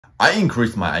I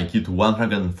increased my IQ to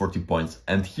 140 points,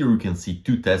 and here you can see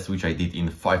 2 tests which I did in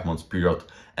 5 months period.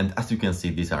 And as you can see,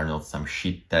 these are not some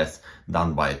shit tests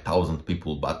done by 1,000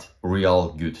 people, but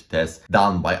real good tests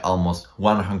done by almost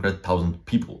 100,000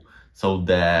 people. So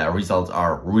the results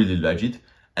are really legit,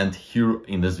 and here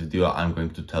in this video I'm going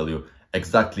to tell you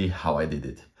exactly how I did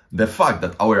it. The fact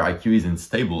that our IQ isn't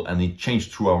stable and it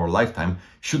changed through our lifetime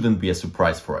shouldn't be a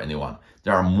surprise for anyone.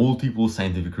 There are multiple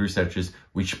scientific researches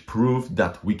which prove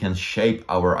that we can shape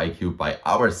our IQ by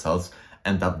ourselves,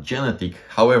 and that genetic,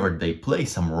 however they play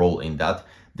some role in that,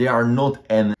 they are not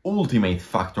an ultimate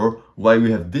factor why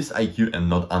we have this IQ and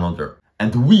not another.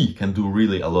 And we can do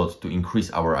really a lot to increase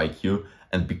our IQ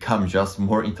and become just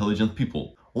more intelligent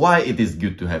people. Why it is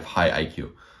good to have high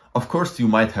IQ? Of course, you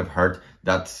might have heard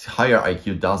that higher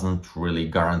IQ doesn't really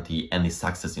guarantee any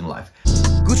success in life.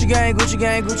 Gucci gang, Gucci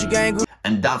gang, Gucci gang, Gucci.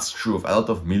 And that's true of a lot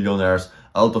of millionaires,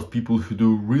 a lot of people who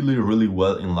do really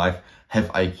well in life have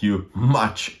IQ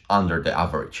much under the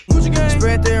average. Gucci gang.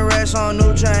 Spread their racks on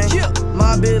new chain. Yeah.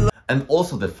 My bitch. And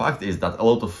also the fact is that a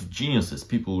lot of geniuses,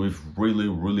 people with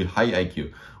really high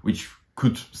IQ, which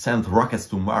could send rockets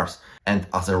to Mars, and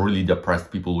as a really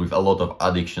depressed people with a lot of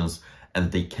addictions,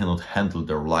 and they cannot handle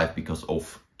their life because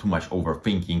of too much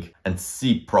overthinking and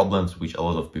see problems which a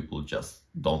lot of people just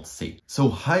don't see. So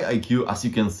high IQ, as you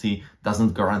can see,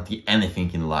 doesn't guarantee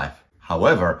anything in life.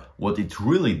 However, what it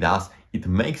really does, it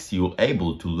makes you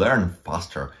able to learn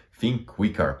faster, think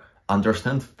quicker,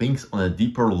 understand things on a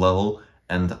deeper level,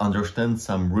 and understand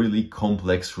some really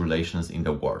complex relations in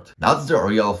the world. That's the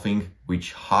real thing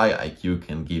which high IQ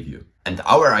can give you. And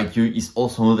our IQ is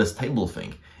also not a stable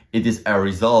thing. It is a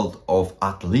result of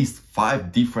at least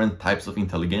 5 different types of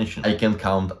intelligence. I can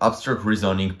count abstract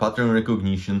reasoning, pattern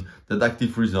recognition,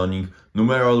 deductive reasoning,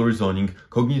 numeral reasoning,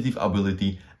 cognitive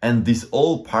ability, and these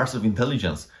all parts of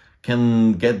intelligence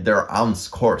can get their own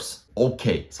scores.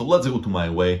 Okay, so let's go to my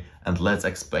way and let's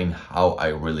explain how I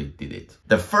really did it.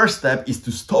 The first step is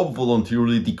to stop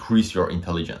voluntarily decrease your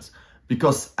intelligence,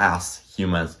 because as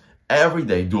humans, every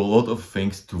day do a lot of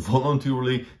things to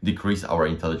voluntarily decrease our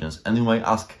intelligence. And you might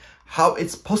ask how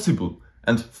it's possible.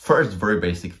 And first, very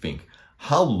basic thing,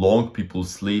 how long people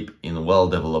sleep in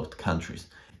well-developed countries.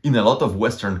 In a lot of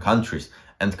Western countries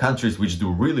and countries which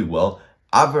do really well,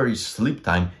 average sleep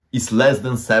time is less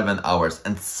than 7 hours,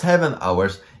 and 7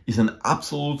 hours is an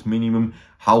absolute minimum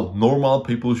how normal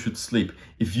people should sleep.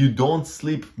 If you don't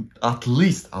sleep at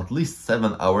least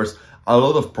 7 hours, a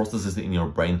lot of processes in your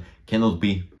brain cannot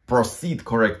proceed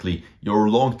correctly. Your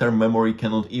long-term memory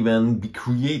cannot even be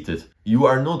created. You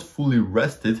are not fully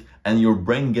rested and your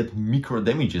brain gets micro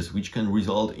damages which can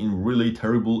result in really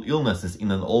terrible illnesses in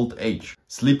an old age.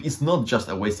 Sleep is not just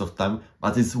a waste of time,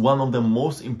 but it's one of the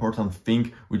most important things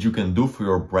which you can do for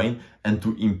your brain and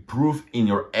to improve in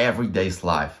your everyday's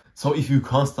life. So if you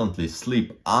constantly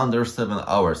sleep under 7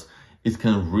 hours, it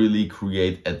can really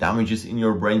create damages in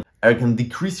your brain. It can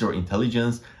decrease your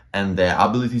intelligence and the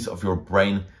abilities of your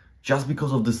brain just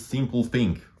because of this simple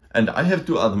thing. And I have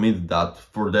to admit that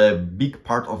for the big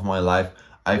part of my life,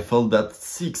 I felt that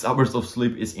 6 hours of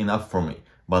sleep is enough for me.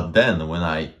 But then when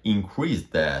I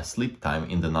increased the sleep time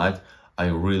in the night, I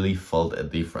really felt a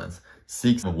difference.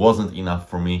 6 wasn't enough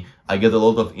for me. I get a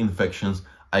lot of infections.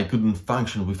 I couldn't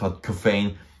function without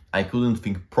caffeine. I couldn't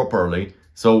think properly.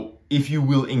 So if you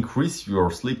will increase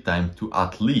your sleep time to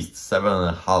at least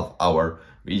 7.5 hours,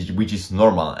 which is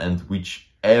normal and which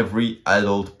every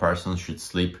adult person should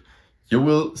sleep, you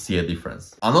will see a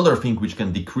difference. Another thing which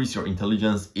can decrease your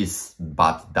intelligence is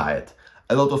bad diet.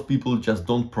 A lot of people just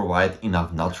don't provide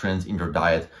enough nutrients in their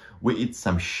diet. We eat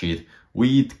some shit. We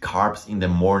eat carbs in the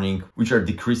morning, which are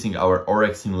decreasing our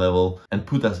orexin level and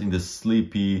put us in the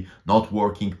sleepy, not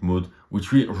working mood,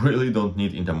 which we really don't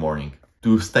need in the morning.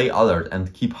 To stay alert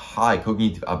and keep high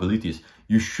cognitive abilities,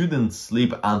 you shouldn't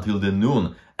sleep until the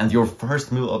noon, and your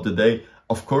first meal of the day,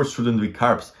 of course, shouldn't be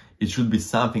carbs. It should be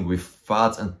something with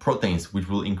fats and proteins, which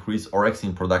will increase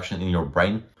orexin production in your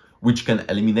brain, which can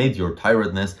eliminate your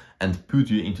tiredness and put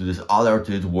you into this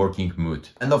alerted working mood.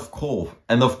 And of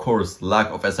course,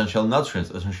 lack of essential nutrients,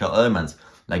 essential elements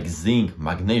like zinc,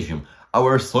 magnesium.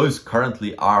 Our soils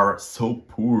currently are so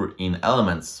poor in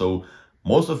elements, so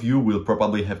most of you will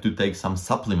probably have to take some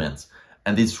supplements.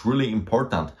 And it's really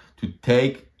important to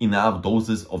take enough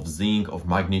doses of zinc, of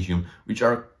magnesium, which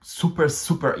are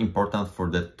super important for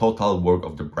the total work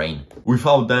of the brain.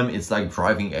 Without them, it's like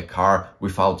driving a car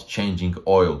without changing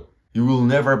oil. You will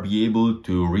never be able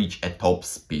to reach a top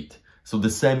speed. So the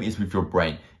same is with your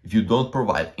brain. If you don't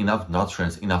provide enough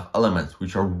nutrients, enough elements,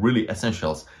 which are really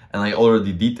essentials, and I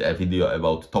already did a video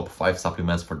about top 5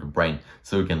 supplements for the brain,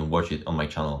 so you can watch it on my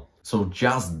channel. So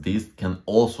just this can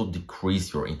also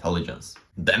decrease your intelligence.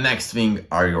 The next thing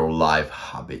are your life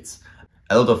habits.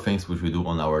 A lot of things which we do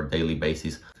on our daily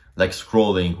basis, like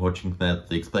scrolling, watching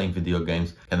Netflix, playing video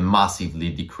games, can massively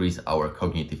decrease our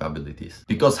cognitive abilities.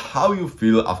 Because how you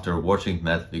feel after watching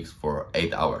Netflix for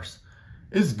 8 hours?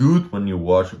 It's good when you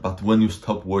watch, but when you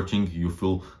stop watching, you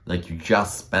feel like you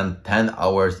just spent 10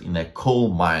 hours in a coal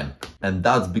mine. And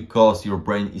that's because your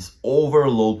brain is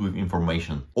overloaded with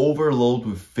information, overloaded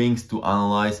with things to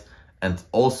analyze, and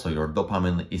also your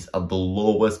dopamine is at the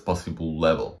lowest possible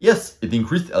level. Yes, it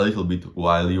increased a little bit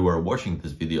while you were watching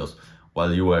these videos,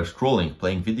 while you were scrolling,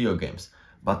 playing video games.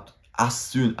 But as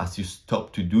soon as you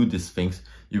stop to do these things,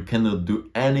 you cannot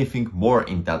do anything more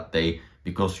in that day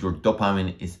because your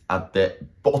dopamine is at the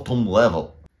bottom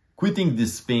level. Quitting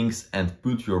these things and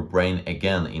put your brain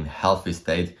again in healthy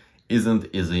state isn't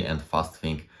easy and fast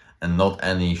thing, and not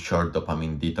any short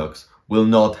dopamine detox will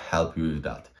not help you with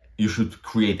that. You should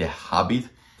create a habit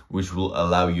which will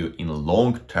allow you in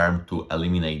long term to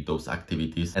eliminate those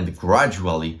activities and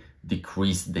gradually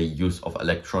decrease the use of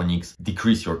electronics,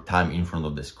 decrease your time in front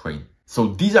of the screen. So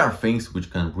these are things which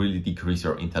can really decrease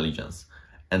your intelligence.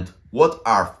 And what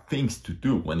are things to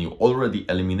do when you already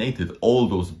eliminated all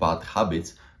those bad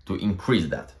habits to increase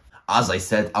that? As I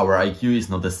said, our IQ is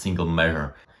not a single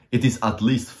measure. It is at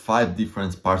least 5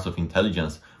 different parts of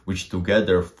intelligence which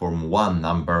together form one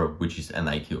number, which is an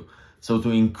IQ. So to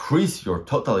increase your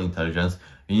total intelligence,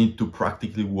 you need to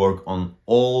practically work on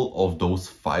all of those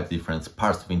 5 different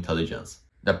parts of intelligence.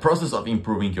 The process of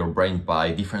improving your brain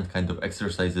by different kinds of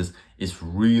exercises is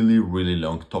really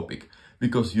long topic,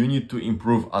 because you need to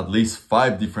improve at least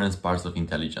 5 different parts of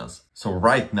intelligence. So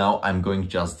right now I'm going to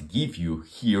just give you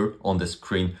here on the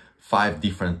screen 5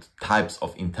 different types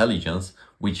of intelligence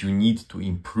which you need to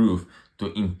improve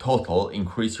to in total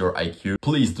increase your IQ.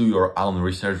 Please do your own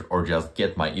research or just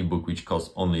get my ebook which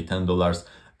costs only $10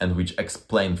 and which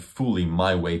explains fully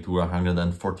my way to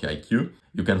 140 IQ.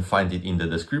 You can find it in the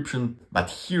description. But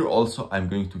here also I'm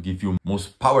going to give you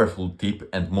most powerful tip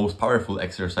and most powerful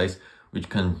exercise which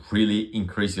can really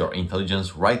increase your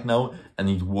intelligence right now, and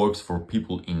it works for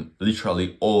people in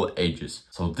literally all ages.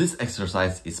 So this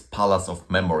exercise is Palace of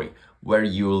Memory, where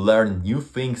you learn new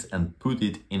things and put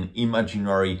it in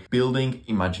imaginary building,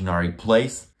 imaginary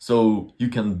place. So you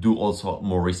can do also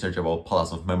more research about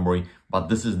Palace of Memory, but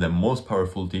this is the most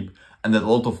powerful tip. And a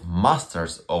lot of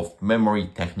masters of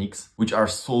memory techniques, which are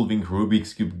solving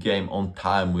Rubik's Cube game on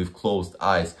time with closed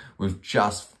eyes, with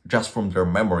just from their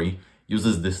memory,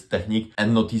 uses this technique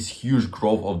and notice huge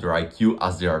growth of their IQ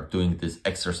as they are doing these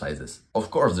exercises.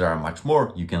 Of course, there are much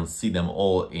more. You can see them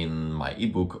all in my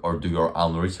ebook or do your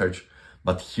own research.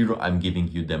 But here I'm giving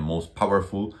you the most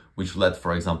powerful, which led,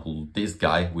 for example, this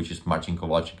guy, which is Marcin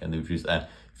Kowalczyk, and which is a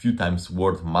few times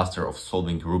world master of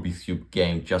solving Rubik's Cube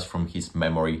game just from his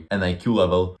memory and IQ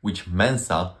level, which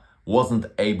Mensa wasn't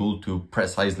able to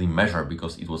precisely measure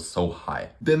because it was so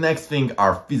high. The next thing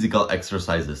are physical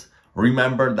exercises.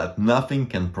 Remember that nothing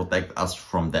can protect us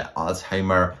from the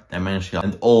Alzheimer, dementia,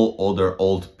 and all other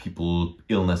old people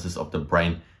illnesses of the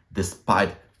brain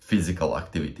despite physical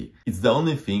activity. It's the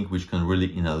only thing which can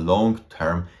really in a long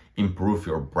term improve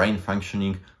your brain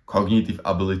functioning, cognitive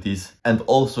abilities, and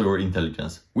also your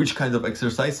intelligence. Which kind of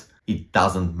exercise? It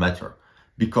doesn't matter,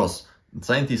 because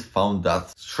scientists found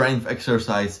that strength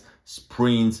exercise,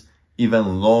 sprints,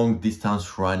 even long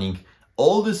distance running,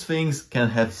 all these things can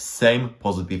have same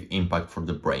positive impact for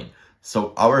the brain.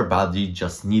 So our body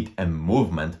just need a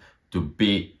movement to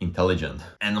be intelligent.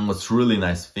 And what's really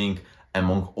nice thing,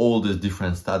 among all these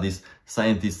different studies,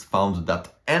 scientists found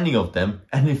that any of them,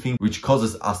 anything which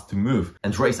causes us to move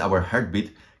and raise our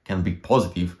heartbeat, can be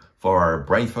positive for our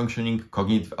brain functioning,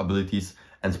 cognitive abilities,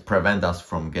 and prevent us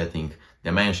from getting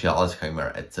dementia,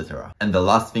 Alzheimer, etc. And the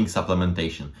last thing,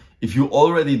 supplementation. If you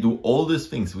already do all these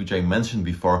things which I mentioned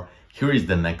before, here is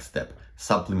the next step,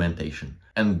 supplementation.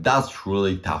 And that's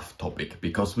really tough topic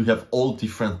because we have all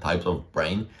different types of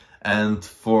brain, and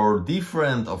for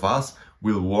different of us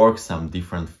will work some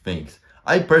different things.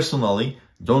 I personally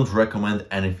don't recommend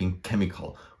anything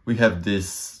chemical. We have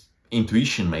this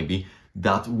intuition maybe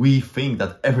that we think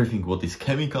that everything what is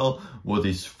chemical, what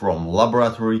is from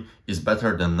laboratory is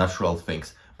better than natural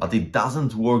things. But it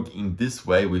doesn't work in this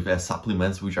way with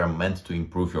supplements which are meant to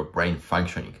improve your brain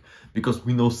functioning. Because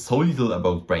we know so little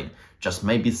about brain, just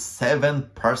maybe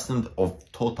 7%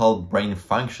 of total brain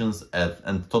functions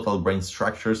and total brain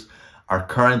structures are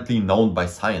currently known by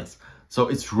science. So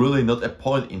it's really not a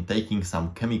point in taking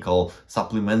some chemical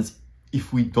supplements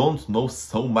if we don't know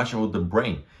so much about the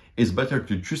brain. it's better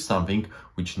to choose something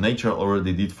which nature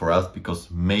already did for us because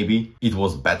maybe it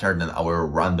was better than our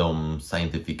random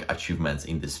scientific achievements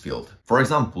in this field. For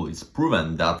example, it's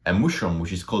proven that a mushroom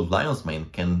which is called lion's mane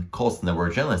can cause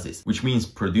neurogenesis, which means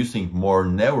producing more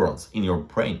neurons in your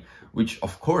brain, which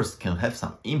of course can have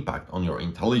some impact on your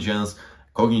intelligence,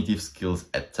 cognitive skills,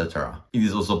 etc. It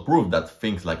is also proved that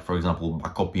things like, for example,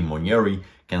 Bacopi Monieri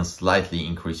can slightly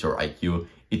increase your IQ.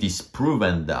 It is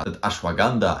proven that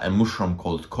ashwagandha, a mushroom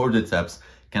called cordyceps,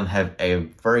 can have a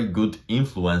very good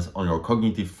influence on your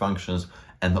cognitive functions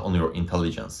and on your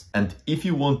intelligence. And if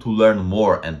you want to learn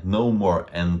more and know more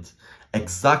and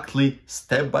exactly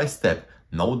step by step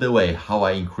know the way how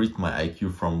I increased my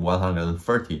IQ from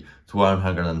 130 to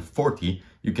 140,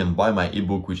 you can buy my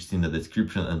ebook, which is in the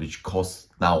description and which costs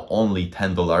now only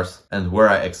 $10, and where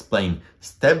I explain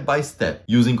step by step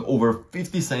using over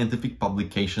 50 scientific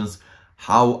publications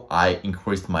how I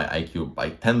increased my IQ by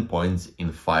 10 points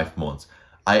in 5 months.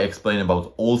 I explain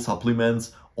about all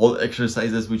supplements, all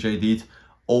exercises which I did,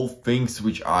 all things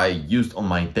which I used on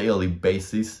my daily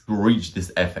basis to reach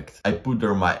this effect. I put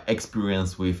there my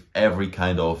experience with every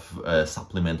kind of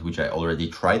supplement which I already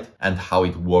tried and how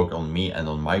it worked on me and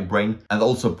on my brain, and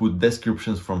also put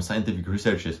descriptions from scientific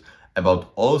researches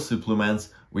about all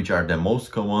supplements which are the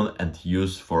most common and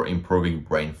used for improving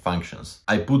brain functions.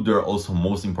 I put there also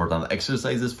most important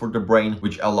exercises for the brain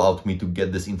which allowed me to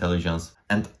get this intelligence,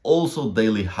 and also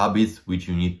daily habits which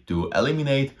you need to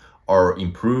eliminate or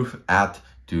improve at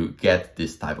to get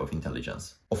this type of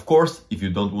intelligence. Of course, if you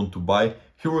don't want to buy,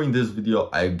 here in this video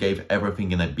I gave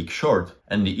everything in a big short,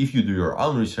 and if you do your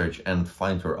own research and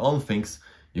find your own things,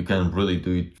 you can really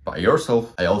do it by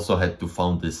yourself. I also had to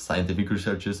find these scientific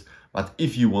researches, but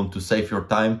if you want to save your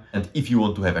time and if you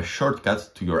want to have a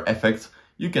shortcut to your effects,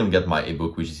 you can get my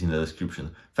ebook, which is in the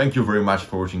description. Thank you very much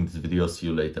for watching this video. See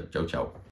you later. Ciao, ciao.